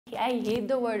I hate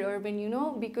the word urban, you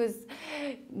know, because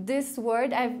this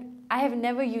word I have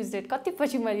never used it. Kati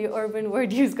pachi मैले urban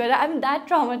word use गरेँ. I'm that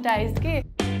traumatized. Okay?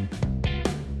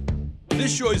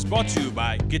 This show is brought to you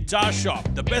by Guitar Shop,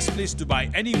 the best place to buy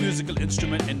any musical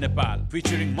instrument in Nepal.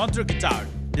 Featuring Mantra Guitar,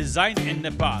 designed in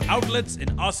Nepal. Outlets in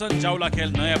Asan,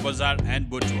 Jaulakhel, Naya Bazar and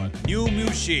Butwal. New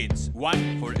Muse shades,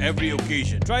 one for every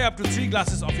occasion. Try up to 3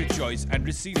 glasses of your choice and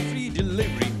receive free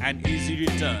delivery and easy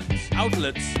returns.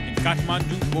 Outlets in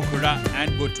Kathmandu, Pokhara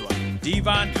and Butwal.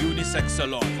 Divan Unisex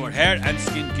Salon for hair and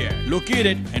skin care.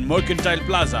 Located in Mercantile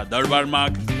Plaza, Darbar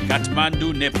Marg,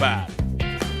 Kathmandu, Nepal.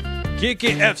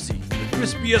 KKFC, the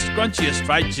crispiest, crunchiest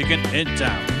fried chicken in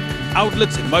town.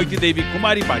 Outlets in Maiti Devi,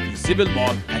 Kumari Party, Civil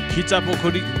Mall and Khicha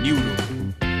Pokhari, New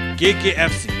Road.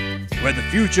 KKFC, where the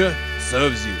future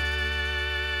serves you.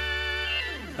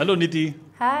 Hello Niti.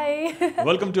 Hi.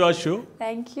 Welcome to our show.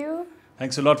 Thank you.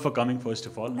 Thanks a lot for coming, first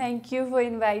of all. Thank you for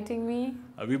inviting me.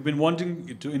 We've been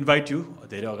wanting to invite you.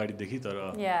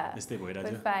 Yeah,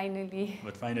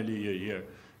 but finally you're here.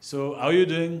 So, how are you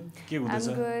doing? I'm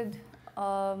good.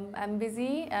 I'm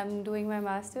busy. I'm doing my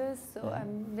master's, so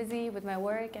I'm busy with my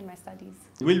work and my studies.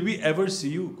 Will we ever see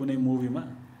you in a movie?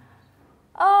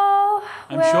 Oh,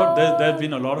 I'm sure there have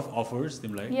been a lot of offers.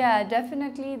 Yeah,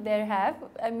 definitely there have.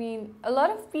 I mean, a lot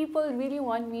of people really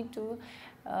want me to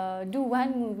do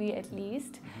one movie at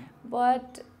least,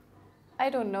 but I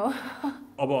don't know.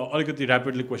 I'll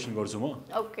rapidly question.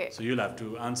 Okay. So you'll have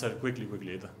to answer quickly.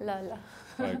 Lala.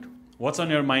 Right. What's on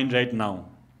your mind right now?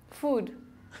 Food.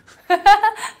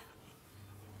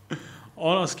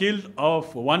 On a scale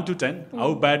of 1 to 10,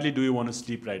 how badly do you want to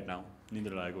sleep right now?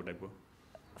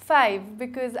 5,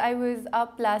 because I was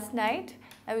up last night.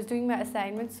 I was doing my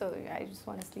assignment, so I just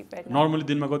want to sleep right now. Normally,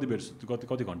 dinma kati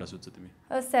ghanta sutcha timi?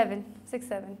 7, 6,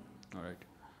 7. All right.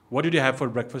 What did you have for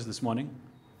breakfast this morning?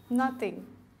 Nothing.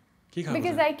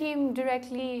 Because I came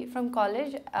directly from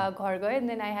college, and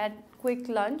then I had quick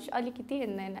lunch, alikiti,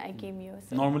 and then I came here.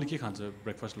 So. Normally, what do you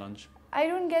breakfast, lunch? I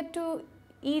don't get to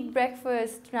eat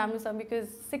breakfast, Ramnusam, because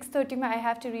 6:30 I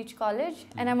have to reach college,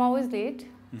 and I'm always late.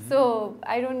 So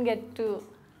I don't get to.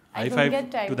 I don't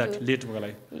get time to that late.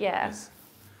 Yeah. Yes.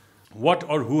 What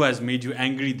or who has made you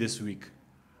angry this week?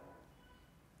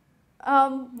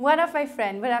 One of my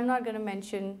friends, but I'm not going to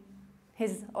mention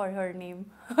his or her name.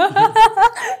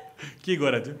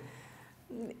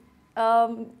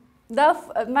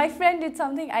 My friend did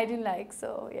something I didn't like,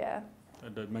 so yeah.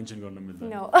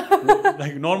 No.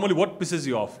 Like normally, what pisses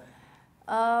you off?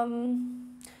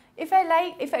 If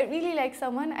I really like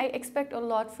someone, I expect a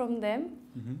lot from them.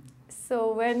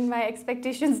 So when my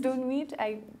expectations don't meet,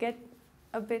 I get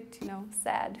a bit,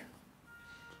 sad.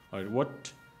 All right.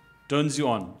 What turns you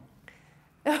on?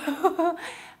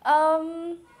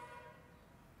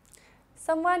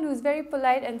 Someone who's very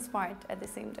polite and smart at the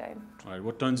same time. All right.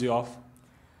 What turns you off?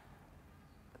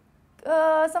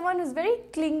 Someone who's very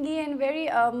clingy and very,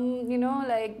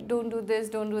 like don't do this,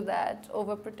 don't do that,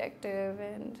 overprotective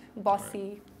and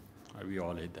bossy. Right. We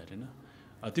all hate that, you know.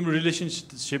 Your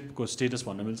relationship status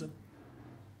bhanna milcha?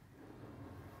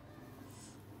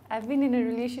 I've been in a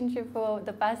relationship for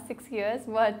the past 6 years,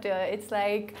 but it's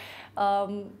like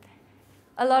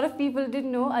a lot of people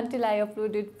didn't know until I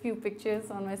uploaded few pictures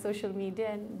on my social media,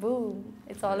 and boom,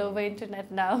 it's all over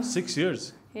internet now. 6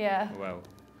 years? Yeah. Wow.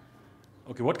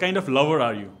 Okay, what kind of lover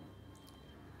are you?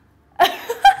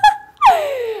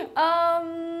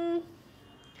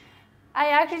 I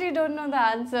actually don't know the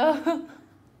answer.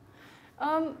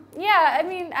 Yeah, I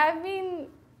mean, I've been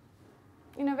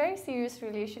in a very serious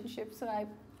relationship, so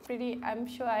I'm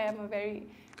sure I am committed.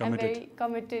 I'm very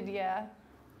committed, yeah.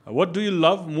 What do you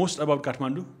love most about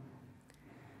Kathmandu?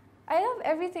 I love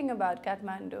everything about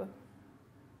Kathmandu.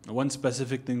 One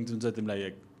specific thing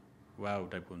like wow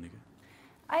type of thing.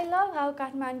 I love how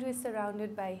Kathmandu is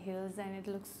surrounded by hills and it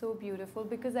looks so beautiful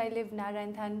because I live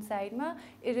Narayanthan side ma.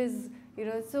 It is,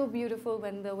 so beautiful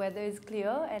when the weather is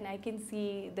clear and I can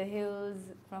see the hills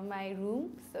from my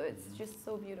room. So it's just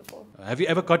so beautiful. Have you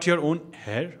ever cut your own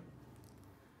hair?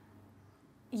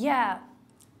 Yeah.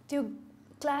 To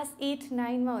class 8,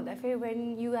 9 ma hunda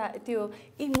when you त्यो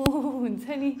emo हुन्छ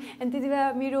नि अनि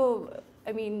त्यतिबेला मेरो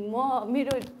I mean,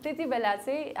 मेरो त्यति बेला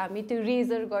चाहिँ हामी त्यो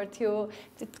रेजर गर्थ्यो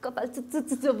कपाल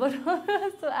चुच्चो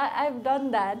बनाउन. So I've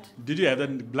done that. Did you have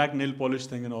that black nail polish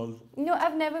thing and all? No,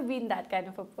 I've never been that kind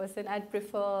of a person. I'd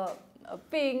prefer a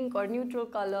pink or neutral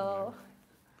color.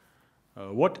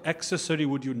 What accessory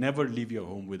would you never leave your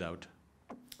home without?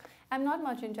 I'm not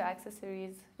much into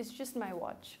accessories. It's just my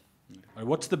watch.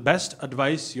 What's the best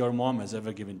advice your mom has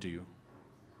ever given to you?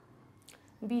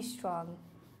 Be strong.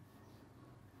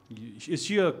 Is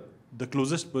she the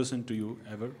closest person to you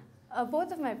ever?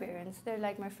 Both of my parents, they're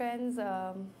like my friends.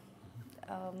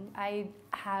 I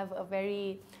have a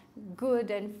very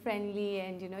good and friendly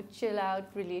and chill out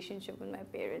relationship with my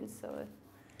parents. So.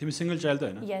 You're a single child,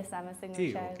 right? Yes, I'm a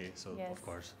single child. Okay, so yes. of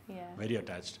course, yeah. very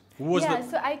attached. Who was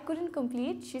so I couldn't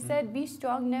complete. She said, be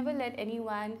strong, never let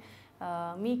anyone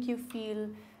make you feel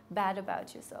bad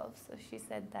about yourself. So she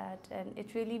said that, and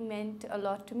it really meant a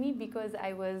lot to me because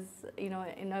I was,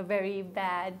 in a very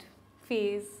bad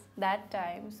phase that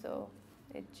time. So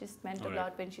it just meant a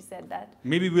lot when she said that.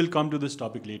 Maybe we'll come to this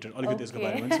topic later. Okay.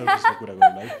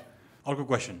 Another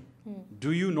question.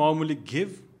 Do you normally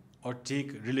give or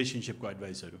take relationship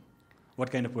advice? What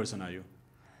kind of person are you?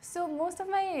 So most of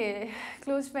my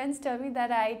close friends tell me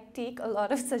that I take a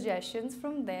lot of suggestions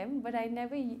from them, but I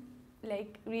never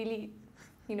really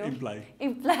imply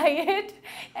it,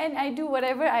 and I do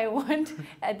whatever I want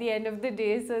at the end of the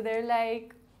day. So they're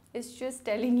like, it's just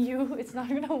telling you, it's not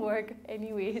gonna work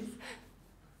anyways.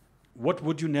 What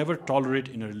would you never tolerate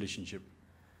in a relationship?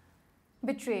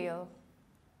 Betrayal.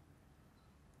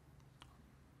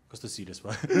 What's the serious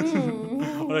part?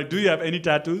 Alright, do you have any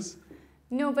tattoos?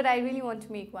 No, but I really want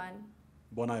to make one.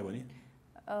 Bonai bani?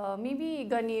 Maybe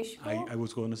Ganesh. I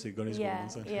was going to say Ganesh.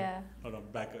 Yeah. Or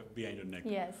back behind your neck.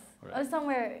 Yes. Right. Or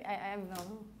somewhere, I don't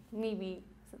know, maybe.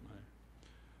 Right.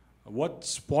 What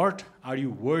sport are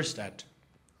you worst at?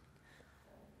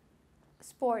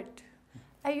 Sport.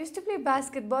 I used to play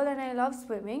basketball and I love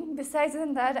swimming. Besides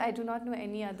that, I do not know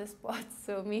any other sports.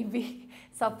 So maybe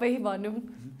sabai bhanum.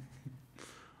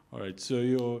 Alright, so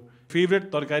your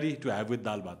favorite tarkari to have with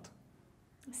dal bhat?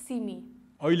 Simi.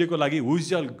 Ahileko lagi, who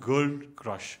is your girl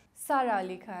crush? Sara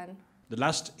Ali Khan. The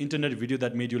last internet video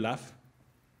that made you laugh?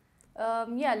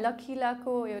 Yeah, Lakila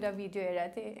ko euta video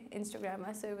hera the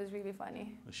Instagram, so it was really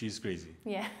funny. She's crazy.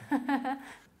 Yeah.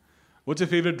 What's your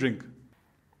favorite drink?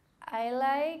 I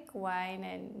like wine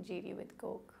and GD with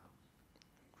Coke.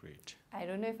 Great. I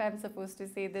don't know if I'm supposed to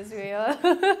say this real.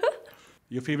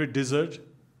 Your favorite dessert?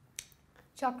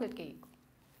 Chocolate cake.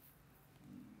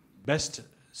 Best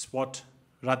spot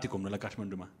Rati Kumrala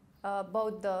Kathmanduma?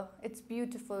 Bauddha. It's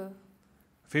beautiful.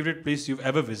 Favorite place you've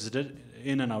ever visited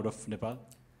in and out of Nepal?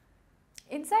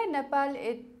 Inside Nepal,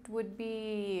 it would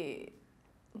be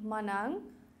Manang.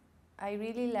 I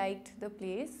really liked the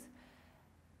place.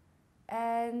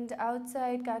 And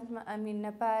outside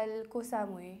Nepal, Koh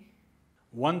Samui.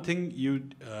 One thing you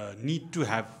need to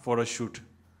have for a shoot.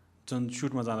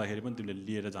 Shoot ma jandakeri pani timle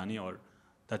liera jane, or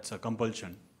that's a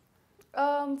compulsion?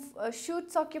 Shoot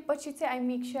sakeपछि चाहिँ I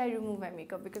make sure I remove my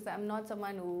makeup because I'm not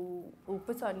someone who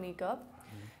puts on makeup.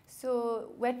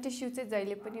 So wet tissue चाहिँ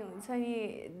जहिले पनि हुन्छ नि,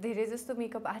 धेरै जस्तो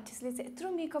makeup आर्टिस्टले चाहिँ यत्रो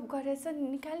मेकअप गरेछ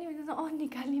निकाल्ने भन्छ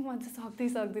निकाल्ने म चाहिँ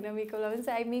सक्दिनँ मेकअप लगाउन.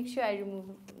 So I make sure I remove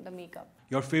the makeup.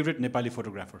 Your favorite Nepali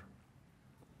photographer?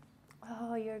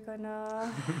 Oh, you're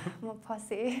gonna म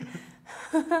फसे.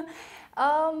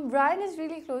 Brian is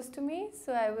really close to me,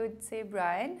 so I would say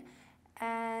Brian,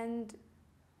 and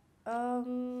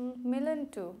Milan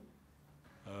too.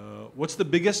 What's the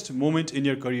biggest moment in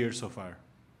your career so far?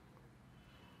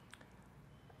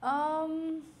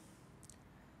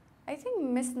 I think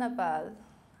Miss Nepal.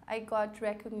 I got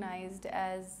recognized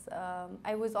as,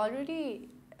 I was already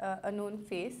a known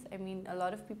face. I mean, a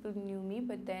lot of people knew me,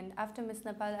 but then after Miss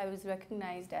Nepal, I was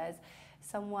recognized as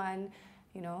someone,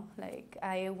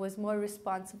 I was more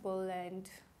responsible and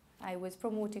I was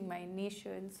promoting my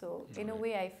nation. So in a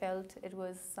way, I felt it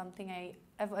was something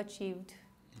I've achieved.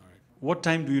 All right. What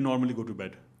time do you normally go to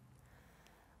bed?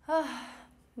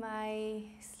 My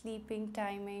sleeping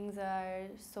timings are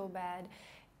so bad.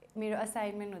 My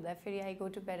assignment I go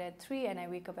to bed at 3 and I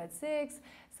wake up at 6.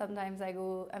 Sometimes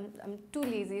I'm too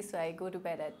lazy, so I go to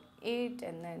bed at 8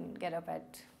 and then get up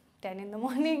at 10 in the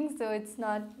morning. So it's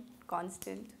not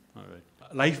constant. All right.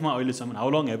 Life ma how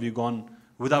long have you gone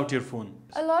without your phone?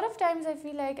 A lot of times I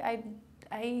feel like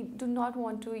I do not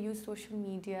want to use social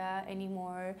media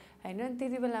anymore. I know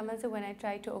when I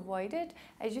try to avoid it,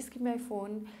 I just keep my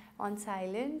phone on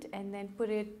silent and then put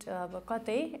it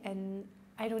and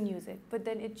I don't use it. But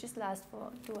then it just lasts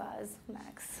for 2 hours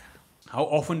max. How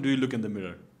often do you look in the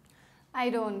mirror? I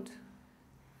don't.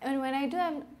 And when I do,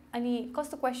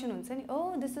 the question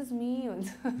oh, this is me.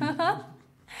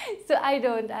 So I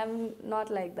don't. I'm not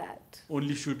like that.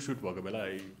 Only shoot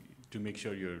to make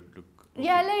sure you look. Okay.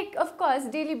 Yeah, of course,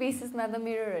 daily basis the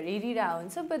mirror ready down.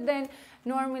 So but then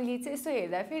normally it's so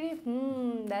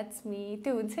that's me.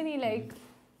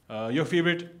 Your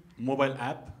favorite mobile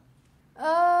app?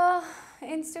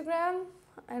 Instagram.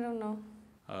 I don't know.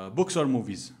 Books or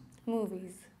movies?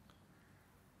 Movies.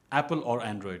 Apple or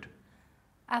Android?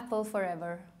 Apple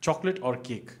forever. Chocolate or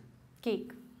cake?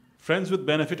 Cake. Friends with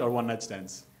benefit or one night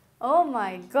stands? Oh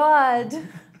my god.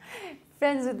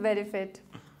 Friends with benefit.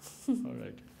 All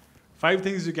right. 5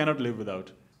 things you cannot live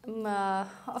without.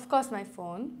 Of course, my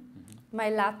phone, my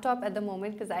laptop at the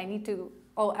moment because I need to.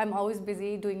 Oh, I'm always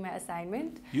busy doing my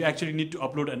assignment. You actually need to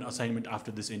upload an assignment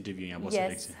after this interview. Yeah,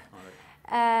 Yes. All right.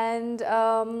 And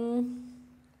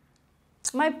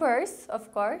my purse,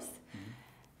 of course.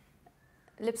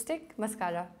 Lipstick,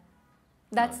 mascara.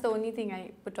 That's the only thing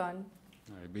I put on.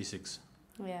 All right, basics.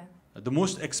 Yeah. The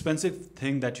most expensive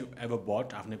thing that you ever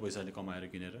bought after पैसाले कमाएर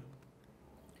किनेर?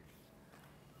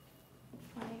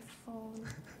 My phone.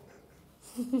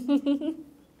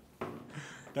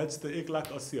 That's the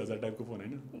 1,80,000 type of phone,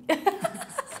 Hahn?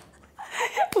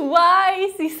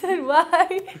 Why, Sisan?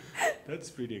 Why? That's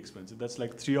pretty expensive. That's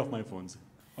like 3 of my phones.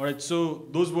 All right, so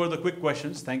those were the quick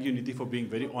questions. Thank you, Niti, for being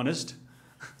very honest.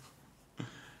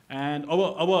 And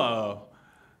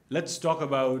let's talk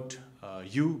about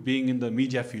you being in the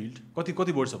media field.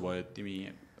 कति वर्ष भयो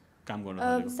तिमी काम गर्न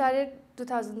थालेको? Started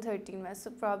 2013, so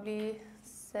probably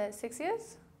 6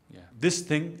 years. Yeah. This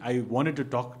thing I wanted to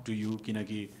talk to you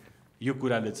किनकि यो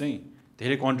कुराले चाहिँ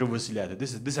धेरै controversy ल्याएको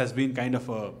थियो. This has been kind of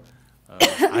a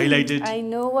highlighted I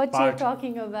know what you're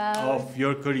talking about. Of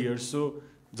your career. So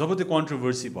जब त्यो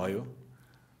controversy भयो,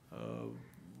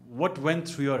 what went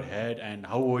through your head and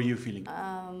how were you feeling?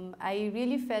 I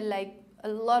really felt like a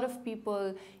lot of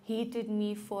people hated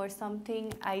me for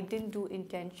something I didn't do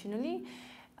intentionally.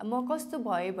 म कस्तो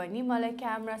भयो भने मलाई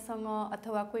क्यामेरासँग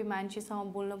अथवा कोही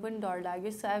मान्छेसँग बोल्न पनि डर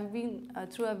लाग्यो. So I've been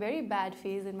through a very bad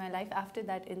phase in my life after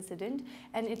that incident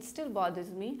and it still bothers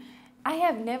me. I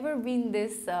have never been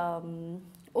this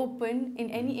open in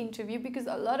any interview because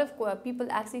a lot of people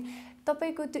actually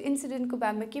तपाईको त्यो इन्सिडेन्टको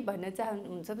बारेमा के भन्न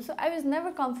चाहनुहुन्छ. So I was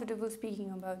never comfortable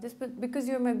speaking about this, but because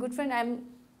you're my good friend,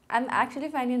 I'm actually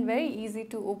finding it very easy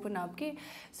to open up.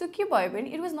 So ke bhayo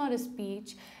bhane, it was not a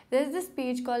speech. There's this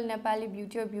page called Nepali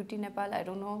Beauty or Beauty Nepal, I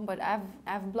don't know, but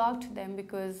I've blocked them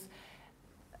because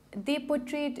they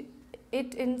portrayed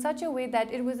it in such a way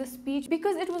that it was a speech,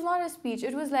 because it was not a speech,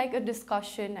 it was like a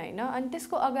discussion, I know. And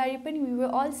त्यसको अगाडि पनि we were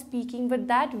all speaking, but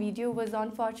that video was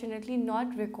unfortunately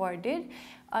not recorded.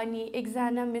 अनि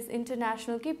एकजना miss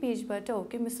international के पेजबाट हो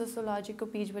कि miss सोसियोलोजीको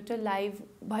पेजबाट live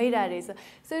भइरहेको रहेछ.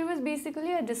 So it was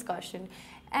basically a discussion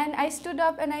and I stood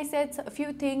up and I said a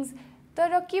few things.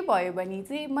 तर के भयो भने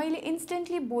चाहिँ मैले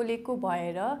इन्स्टेन्टली बोलेको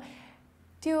भएर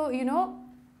त्यो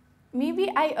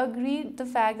maybe I agreed the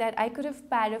fact that I could have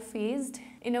paraphrased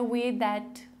in a way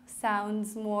that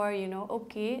sounds more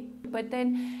okay, but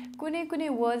then कुनै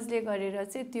words ले गरेर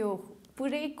चाहिँ त्यो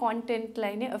पुरै content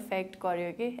लाई नै affect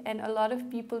गर्यो के. And a lot of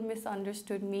people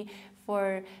misunderstood me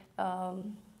for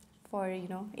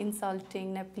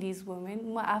insulting Nepalese women.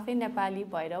 म आफै नेपाली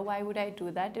भएर why would I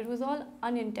do that? It was all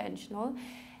unintentional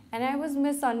and I was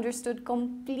misunderstood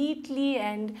completely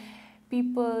and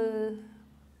people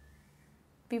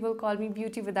called me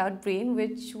beauty without brain,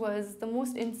 which was the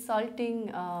most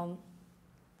insulting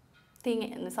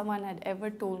thing someone had ever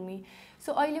told me.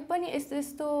 So अहिले पनि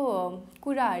यस्तो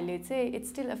कुराहरुले चाहिँ it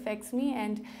still affects me,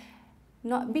 and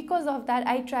not because of that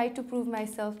I try to prove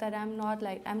myself that I'm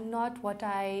not what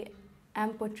I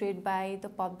am portrayed by the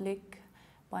public.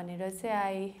 भनेर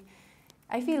चाहिँ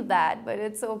I feel bad, but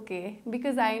it's okay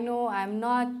because I know I'm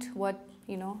not what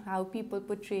how people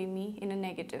portray me in a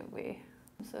negative way.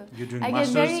 So I get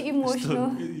very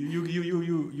emotional.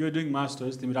 You're doing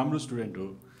masters. तिमी राम्रो student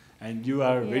हो, and you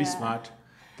are very smart.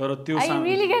 I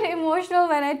really get emotional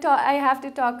when I have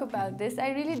to talk about this. I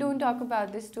really don't talk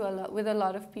about this with a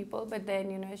lot of people, but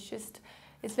then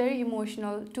it's very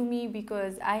emotional to me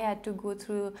because I had to go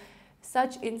through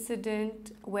such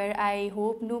incident where I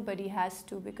hope nobody has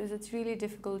to, because it's really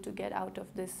difficult to get out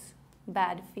of this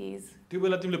bad phase.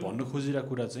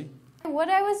 What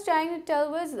I was trying to tell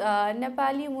was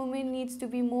Nepali women needs to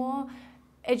be more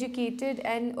educated,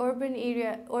 and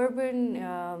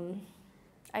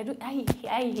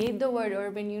I hate the word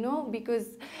urban, because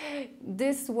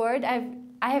this word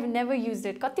I have never used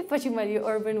it. Kati pachi मैले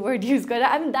urban word use गरेँ.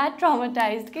 I'm that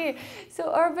traumatized. Okay?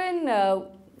 So urban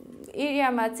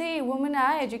area मा चाहिँ women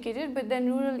are educated, but then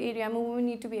rural area मा women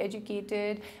need to be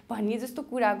educated भन्ने जस्तो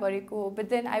कुरा गरेको. But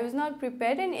then I was not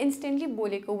prepared and instantly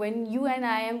बोलेको. When you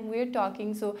and we're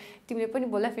talking, so तिमीले पनि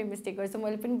बोल्दा फेरि मिस्टेक गर्छौ,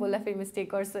 मैले पनि बोल्दा फेरि मिस्टेक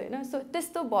गर्छु हैन. So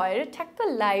त्यस्तो भएर ठ्याक्क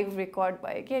लाइभ रेकर्ड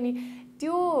भयो के. अनि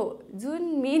त्यो जुन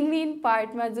मेन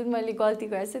पार्टमा जुन मैले गल्ती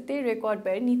गरेछु त्यही रेकर्ड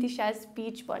भएर नीति शाह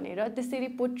स्पीच भनेर त्यसरी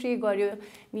पोर्ट्रे गर्यो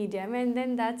मिडियामा, and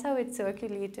then that's how it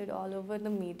circulated all over the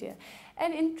media.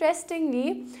 And interestingly,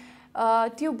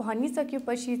 त्यो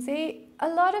भनिसकेपछि चाहिँ a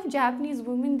lot of Japanese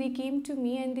women, they came to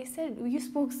me and they said, you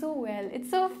spoke so well, it's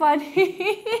so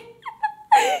funny.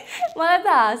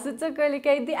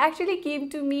 They actually came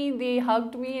to me, they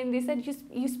hugged me, and they said,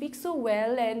 you speak so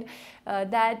well, and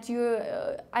that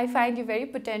I find you very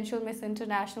potential Miss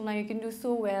International, now you can do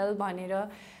so well, bhanera.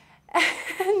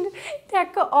 And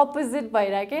that's the opposite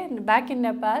back in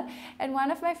Nepal. And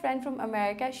one of my friends from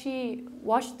America, she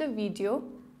watched the video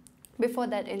before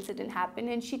that incident happened,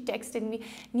 and she texted me,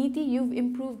 Niti, you've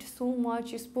improved so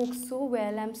much, you spoke so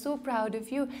well, I'm so proud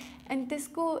of you. And this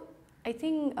I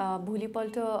think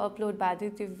Bhulipalta upload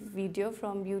the video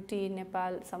from Beauty in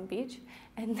Nepal some page,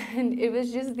 and then it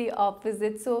was just the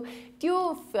opposite. So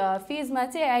phase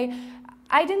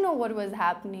I didn't know what was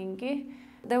happening. Okay?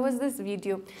 There was this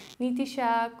video, Niti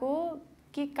Shah ko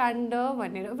ki kanda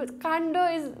bhanera, but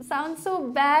kanda sounds so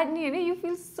bad, you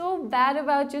feel so bad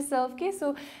about yourself. Okay?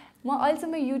 So also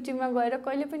my YouTube ma gaera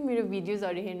kaile pani mero videos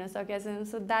haru herna sakeको,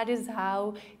 so that is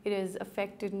how it has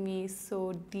affected me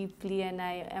so deeply, and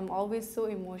I am always so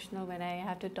emotional when I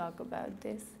have to talk about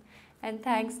this. And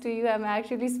thanks to you, I'm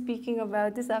actually speaking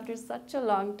about this after such a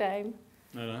long time.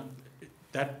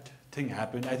 That thing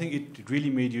happened. I think it really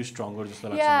made you stronger.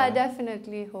 Yeah,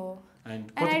 definitely.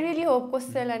 And I really hope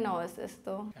Kostela knows this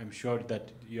though. I'm sure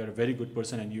that you're a very good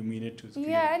person and you mean it.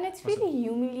 Yeah, and it's really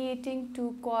humiliating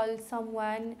to call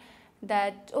someone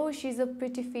that, oh, she's a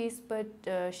pretty face, but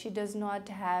she does not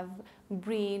have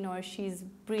brain, or she's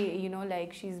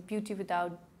like she's beauty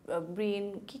without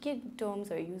brain. Kike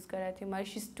terms are used.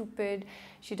 She's stupid.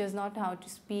 She does not know how to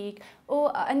speak. Oh,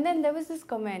 and then there was this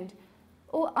comment.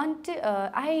 Oh, until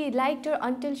I liked her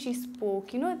until she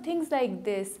spoke. Things like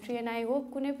this. And I hope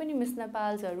kunai pani Miss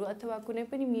Nepals athwa kunai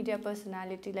pani media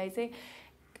personality lai chai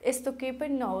yesto kehi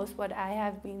pani nahoस् what I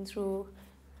have been through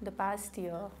the past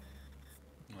year.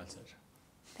 Well said.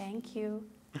 Thank you.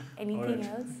 Anything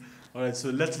else? Alright, so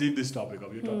let's leave this topic.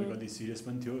 Your topic अलि serious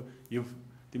पनि थियो.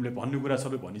 तिमीले भन्नु कुरा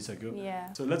सबै भनिसक्यो.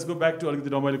 Yeah. So let's go back to अलिकति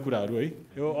रमाइलो कुराहरु है.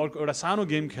 यो एउटा सानो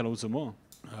गेम खेलाउँछु म.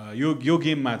 यो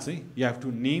गेममा चाहिँ you have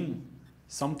to name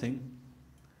something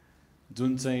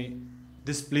जुन चाहिँ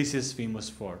this place is famous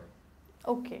for.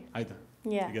 Okay. है त?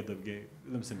 Yeah. You get the game.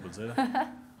 एकदम simple छ.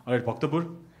 Alright,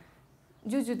 Bhaktapur.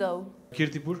 Jujudau.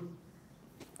 Kirtipur.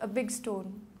 A big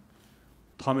stone.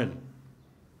 Thamel.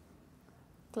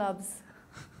 Clubs.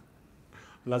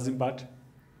 Lazimpat.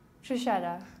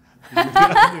 Shushara.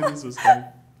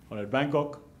 Alright,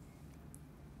 Bangkok.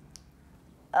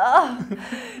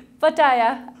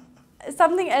 Pattaya.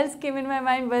 Something else came in my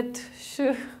mind, but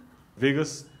sure.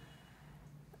 Vegas.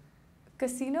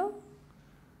 Casino.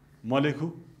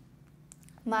 Maleku.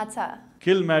 Matha.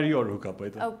 Kill, marry, or hook up.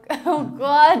 Oh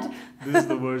God. This is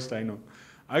the worst, I know.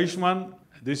 Ayushman,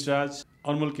 Discharge,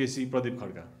 Anmol Kesi, Pradeep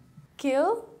Kharka.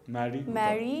 Kill.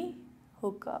 Marry,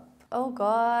 hook up. Oh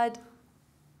God.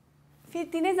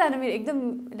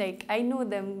 Like, I know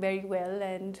them very well,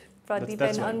 and Pradeep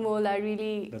and Anmol are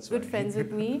really good friends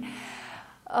with me.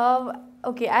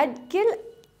 Okay, I'd kill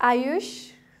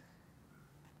Ayush,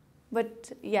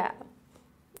 but yeah,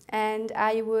 and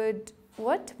I would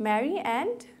marry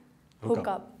and hook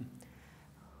up.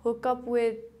 Hook up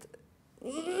with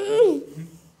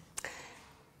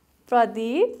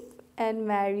Pradeep and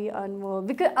marry Anmol.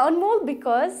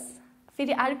 Because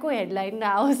फेरि अर्को headline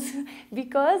नआओस्,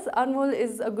 because Anmol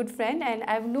is a good friend and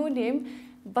I've known him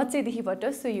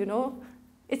बच्चैदेखिबाट, so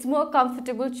it's more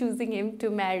comfortable choosing him to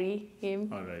marry him.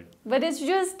 All right. But it's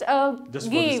just a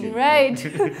game, right?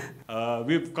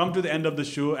 We've come to the end of the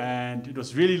show and it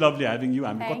was really lovely having you.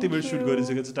 Thank you. Shoot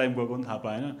गरिसकेको time गएको पनि थाहा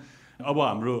पाएन. अब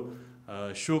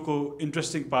हाम्रो showको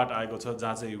interesting part आएको छ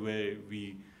जहाँ चाहिँ where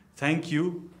we thank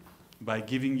you by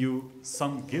giving you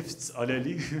some gifts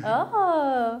already.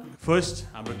 Oh. First,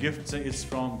 our gift is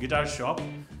from Guitar Shop.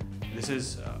 This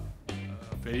is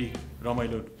very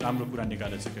ramailo राम्रो कुरा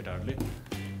निकालेछ केटाहरुले.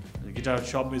 The Guitar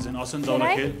Shop is in Asan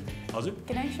Jaulakel.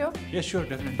 Can I show? Yeah, sure,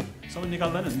 definitely. Someone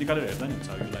निकालेर हेर्दा नि हुन्छ,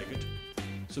 how you like it.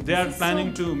 So they are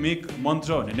planning to make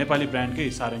Mantra भन्ने Nepali brand कै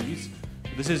सारङ्गीस.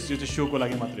 This is just a show को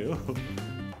लागि मात्रै हो.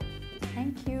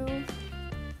 Thank you.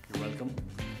 You're welcome.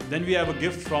 Then we have a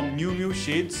gift from New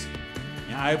Shades.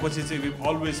 आएपछि चाहिँ we've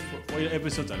always पहिलो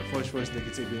एपिसोड्सहरु first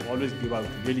देखि चाहिँ we always give out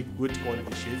really good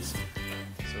quality shades.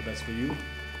 So that's for you.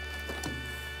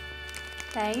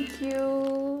 Thank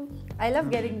you. I love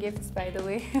getting gifts, by the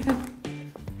way.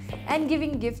 And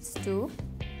giving gifts too.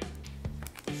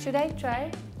 Should I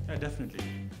try? Yeah, definitely.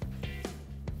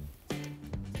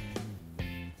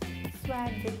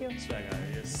 Swag, देखियो. Swag,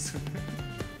 yes.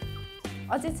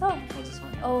 अझै छ?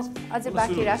 Oh, अझै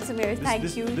बाँकी राख्छु मेरो.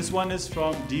 Thank you. This one is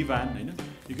from Divan, Hahn?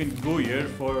 You can go here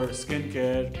for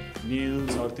skincare,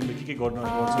 nails, or तिमीले के गर्न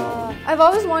गर्छौ. I've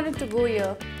always wanted to go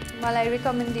here. मलाई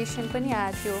recommendation पनि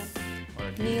आएको थियो.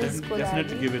 Nails को लागि.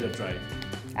 Definitely give it a try.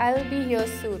 I'll be here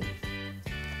soon.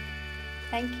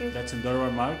 Thank you. That's in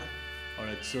Darbar Mark.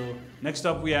 Alright, so next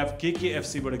up we have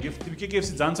KKFC, but a gift.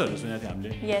 KKFC जान्छ सुनेको थियौ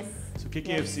हामीले. Yes. So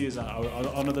KKFC is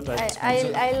another type of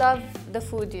sponsor. I love the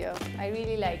food here. I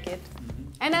really like it.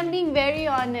 And I'm being very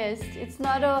honest. It's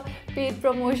not a paid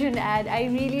promotion ad. I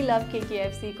really love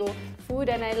KKFC ko food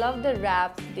and I love the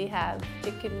wrap they have.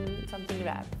 Chicken something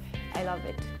wrap. I love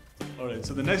it. Alright,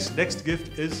 so the next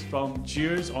gift is from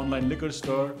Cheers online liquor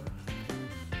store.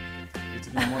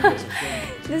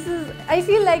 This is, I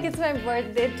feel like it's my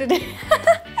birthday today.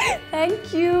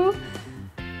 Thank you.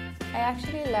 I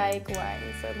actually like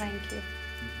wine, so thank you.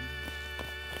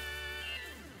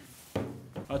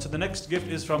 So the next gift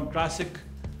is from Classic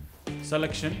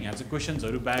Selection. Yeah, it's a questions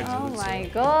or bags. Oh my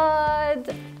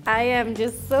god. I am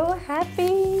just so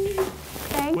happy.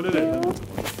 Thank you.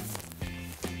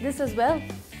 This as well.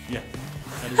 Yeah,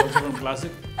 that is also from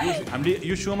Classic.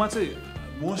 You show much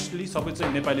mostly sabai chai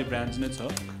Nepali brands नै छ.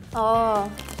 Oh.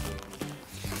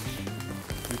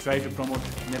 We try to promote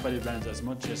Nepali brands as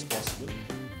much as possible.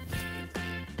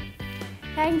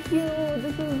 Thank you.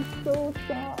 This is so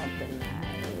soft and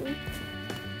nice.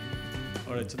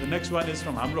 Alright, so the next one is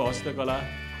from हाम्रो हस्तकला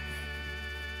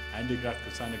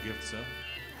handicraft Sana gifts.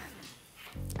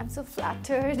 I'm so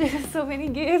flattered. So many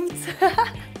gifts.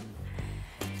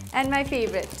 And my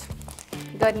favorite,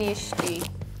 Ganesh Ji.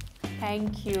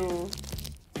 Thank you.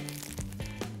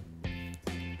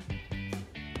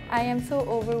 I am so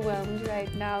overwhelmed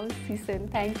right now, Sisan.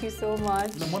 Thank you so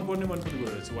much.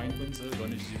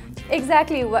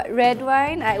 Exactly, red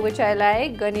wine, which I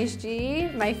like, Ganesh Ji,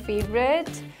 my favorite,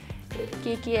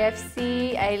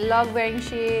 KKFC. I love wearing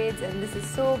shades, and this is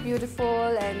so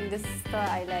beautiful, and this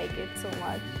I like it so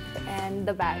much. And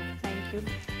the bag, thank you.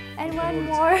 And one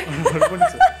more.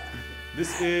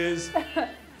 This is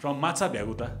from Matcha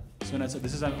Byaguta. So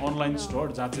this is an online store.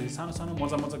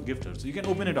 Gift. So you can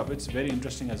open it up. It's very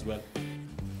interesting as well.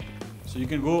 So you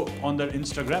can go on their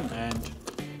Instagram and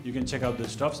you can check out the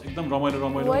stuffs.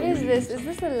 What is this? Is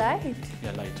this a light?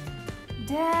 Yeah, light.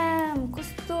 Damn,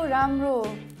 kusto ramro.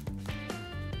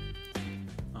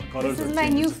 This is my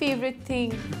new favorite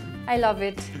thing. I love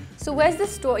it. So where's the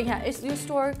store? Yeah, is your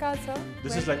store card, sir?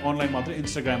 This is like online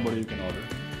Instagram where you can order.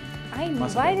 I know.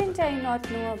 Why didn't I not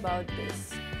know about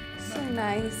this? So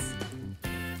nice.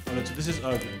 Alright, so this is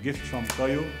a gift from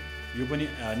Kayo. यो पनि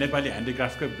Nepali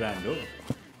ह्यान्डिक्राफ्टकै brand हो.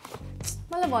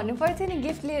 मलाई भन्नु पर्थ्यो नि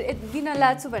gift दिन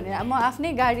लाछु भनेर म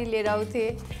आफ्नै गाडी लिएर आउँथे.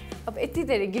 अब यति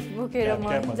धेरै गिफ्ट बोकेर म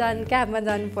क्याबमा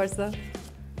जानुपर्छ.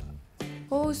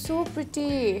 Oh, so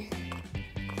pretty.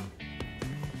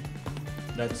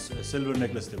 That's a silver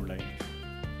necklace they were like.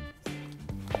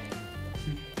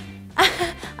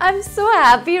 I'm so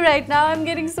happy right now. I'm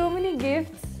getting so many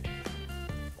gifts.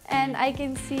 And I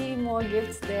can see more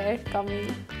gifts there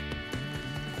coming.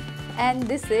 And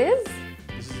this is?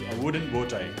 This is a wooden bow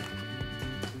tie.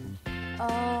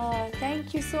 Oh,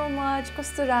 thank you so much.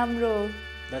 Kasto ramro.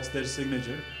 That's their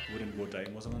signature wooden bow tie.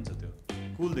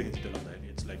 Cool.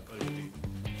 It's like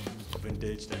a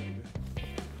vintage type.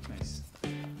 Nice.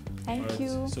 Thank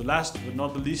you. So last but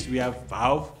not the least, we have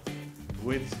Bhav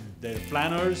with their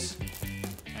planners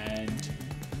and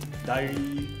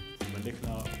diary.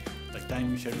 Like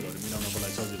time schedule or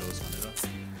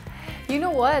you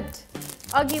know what?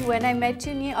 Again, when I met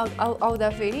you,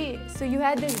 so you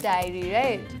had this diary,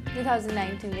 right?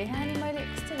 2019.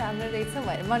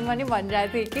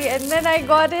 And then I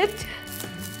got it.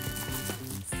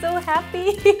 So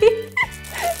happy.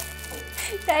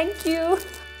 Thank you.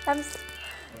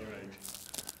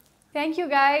 Thank you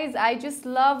guys. I just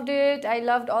loved it. I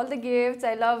loved all the gifts.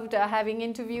 I loved having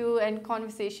interview and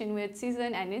conversation with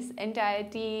Sisan and his entire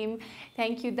team.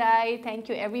 Thank you, Dai. Thank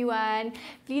you, everyone.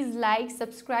 Please like,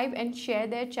 subscribe, and share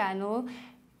their channel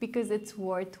because it's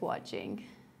worth watching.